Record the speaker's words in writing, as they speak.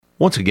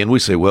Once again, we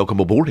say welcome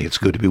aboard. It's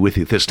good to be with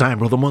you this time.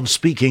 Brother Munn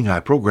speaking.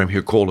 I program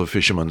here called A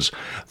Fisherman's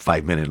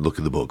 5-Minute Look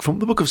at the Book. From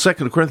the book of 2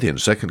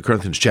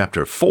 Corinthians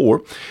chapter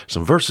 4.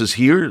 Some verses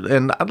here,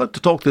 and I'd like to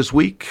talk this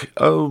week,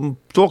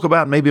 talk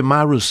about maybe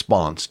my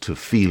response to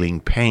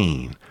feeling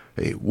pain.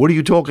 Hey, what are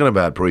you talking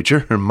about,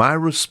 preacher? My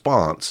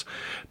response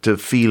to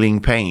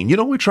feeling pain. You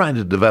know, we're trying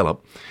to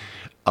develop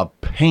a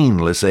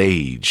painless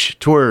age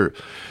to where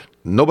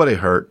nobody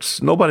hurts,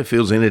 nobody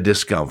feels any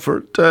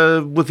discomfort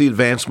with the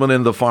advancement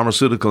in the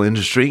pharmaceutical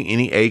industry.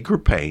 Any ache or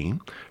pain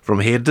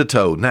from head to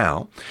toe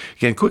now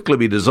can quickly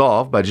be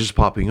dissolved by just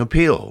popping a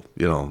pill.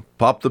 You know,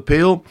 pop the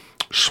pill,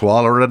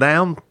 swallow it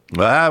down.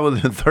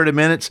 Within 30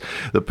 minutes,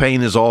 the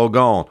pain is all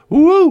gone.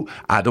 Woo!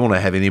 I don't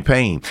have any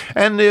pain.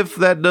 And if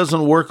that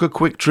doesn't work, a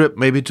quick trip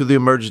maybe to the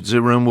emergency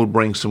room will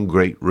bring some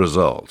great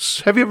results.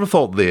 Have you ever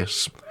thought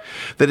this?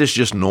 That it's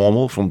just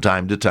normal from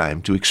time to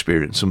time to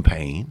experience some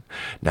pain.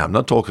 Now, I'm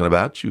not talking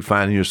about you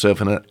finding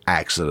yourself in an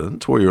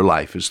accident where your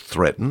life is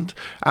threatened.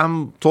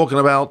 I'm talking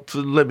about,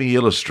 let me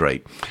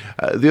illustrate.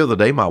 The other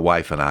day, my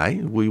wife and I,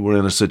 we were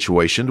in a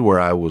situation where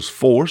I was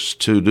forced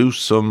to do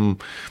some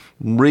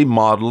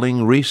remodeling,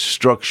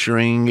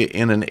 restructuring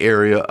in an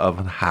area of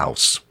a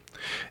house.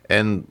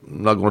 And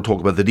I'm not going to talk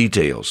about the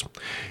details.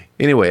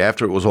 Anyway,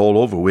 after it was all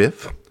over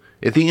with,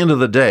 at the end of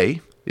the day,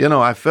 you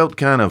know, I felt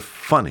kind of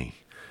funny.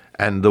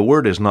 And the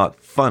word is not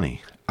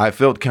funny. I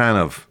felt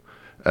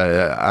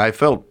I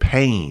felt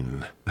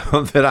pain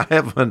that I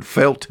haven't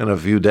felt in a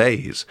few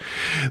days.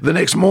 The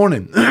next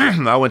morning,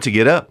 I went to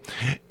get up,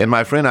 and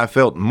my friend, I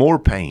felt more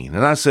pain.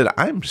 And I said,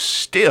 I'm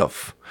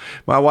stiff.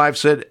 My wife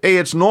said, hey,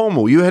 it's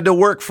normal. You had to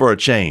work for a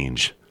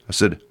change. I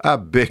said, I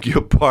beg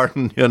your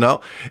pardon, you know.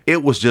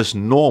 It was just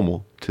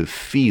normal to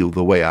feel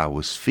the way I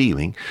was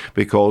feeling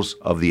because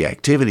of the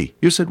activity.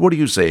 You said, what are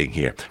you saying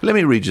here? Let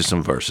me read you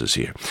some verses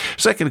here.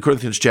 2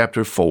 Corinthians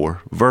chapter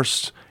 4,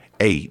 verse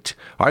 8.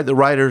 All right, the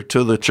writer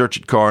to the church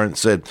at Corinth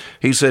said,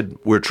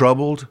 we're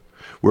troubled,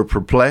 we're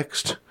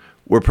perplexed,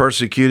 we're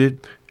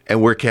persecuted,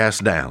 and we're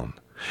cast down.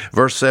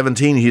 Verse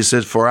 17, he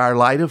says, for our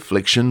light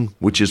affliction,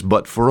 which is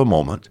but for a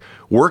moment,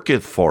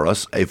 worketh for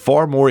us a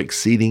far more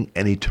exceeding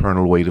and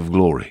eternal weight of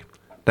glory.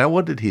 Now,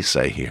 what did he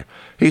say here?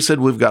 He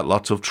said, we've got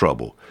lots of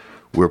trouble.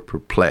 We're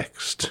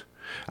perplexed.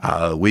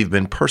 We've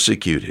been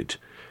persecuted.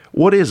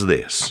 What is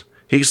this?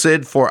 He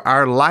said, for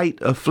our light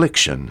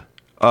affliction.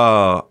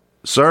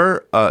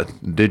 Sir,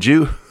 did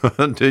you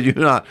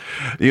not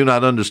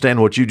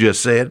understand what you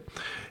just said?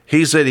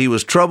 He said he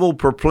was troubled,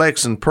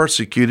 perplexed, and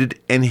persecuted,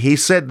 and he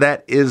said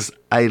that is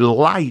a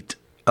light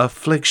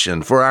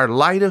affliction. For our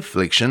light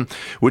affliction,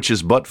 which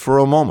is but for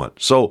a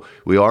moment. So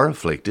we are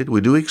afflicted. We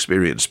do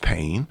experience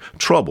pain,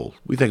 trouble.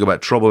 We think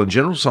about trouble in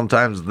general.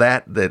 Sometimes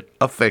that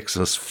affects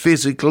us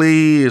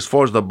physically as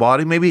far as the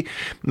body.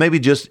 Maybe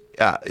just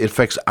it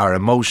affects our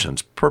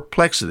emotions.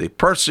 Perplexity,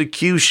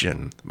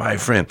 persecution, my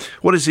friend.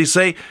 What does he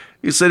say?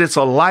 He said it's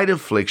a light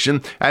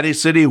affliction, and he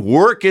said he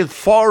worketh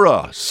for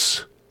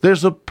us.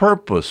 There's a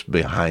purpose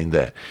behind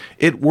that.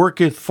 It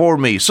worketh for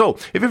me. So,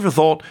 if you ever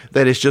thought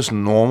that it's just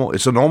normal,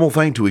 it's a normal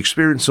thing to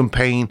experience some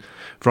pain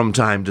from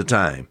time to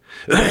time.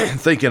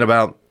 Thinking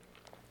about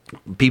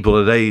people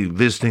today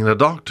visiting a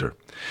doctor.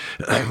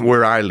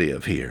 Where I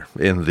live here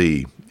in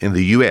the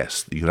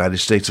U.S., the United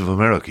States of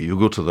America, you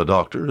go to the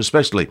doctor,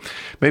 especially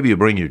maybe you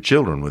bring your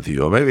children with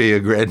you or maybe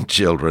your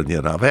grandchildren,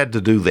 you know. I've had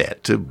to do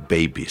that to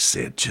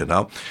babysit, you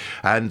know,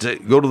 and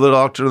go to the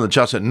doctor and the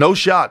child said, no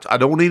shots. I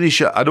don't need any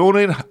shot. I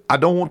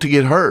don't want to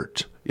get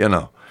hurt, you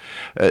know.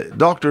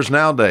 Doctors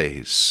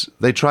nowadays,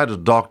 they try to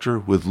doctor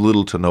with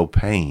little to no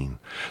pain.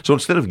 So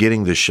instead of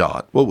getting the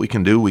shot, what we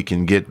can do, we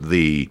can get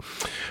the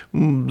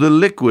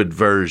liquid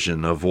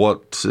version of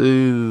what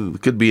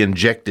could be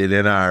injected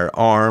in our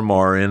arm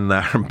or in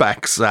our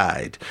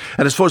backside.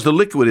 And as far as the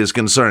liquid is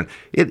concerned,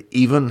 it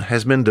even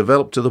has been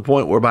developed to the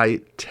point whereby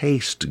it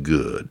tastes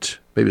good.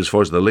 Maybe as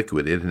far as the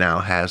liquid, it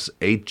now has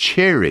a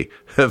cherry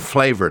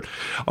flavor.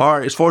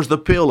 Or as far as the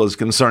pill is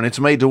concerned,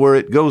 it's made to where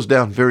it goes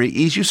down very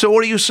easy. So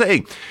what are you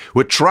saying?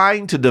 We're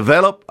trying to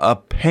develop a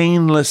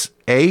painless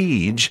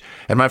age.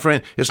 And my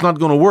friend, it's not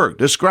going to work.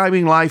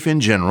 Describing life in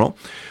general,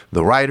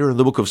 the writer in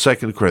the book of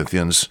 2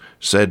 Corinthians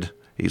said,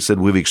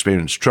 we've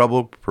experienced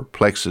trouble,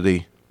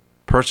 perplexity,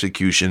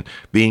 persecution,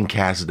 being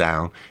cast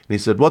down. And he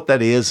said, what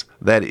that is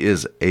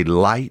a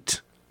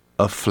light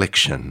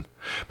affliction.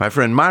 My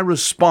friend, my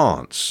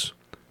response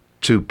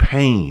to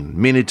pain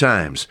many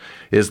times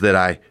is that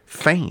I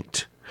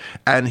faint.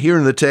 And here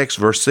in the text,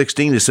 verse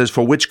 16, it says,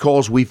 for which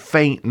cause we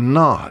faint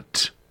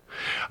not.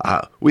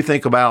 We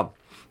think about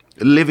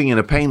living in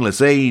a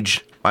painless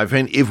age, my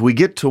friend, if we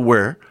get to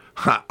where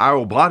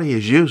our body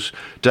is used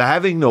to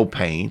having no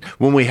pain,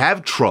 when we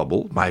have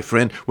trouble, my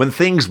friend, when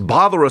things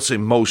bother us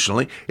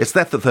emotionally, it's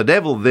that the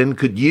devil then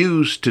could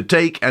use to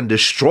take and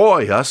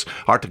destroy us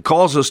or to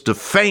cause us to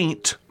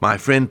faint, my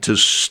friend, to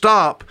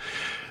stop.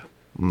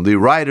 The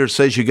writer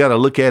says you got to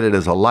look at it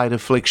as a light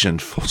affliction.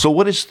 So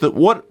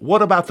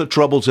what about the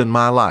troubles in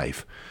my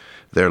life?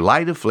 They're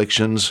light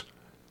afflictions,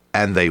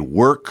 and they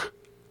work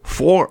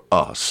for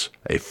us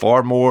a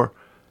far more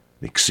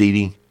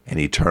exceeding an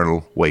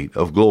eternal weight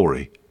of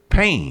glory.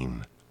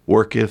 Pain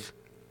worketh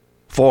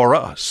for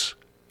us.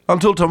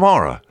 Until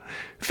tomorrow,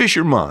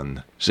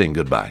 fisherman, saying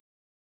goodbye.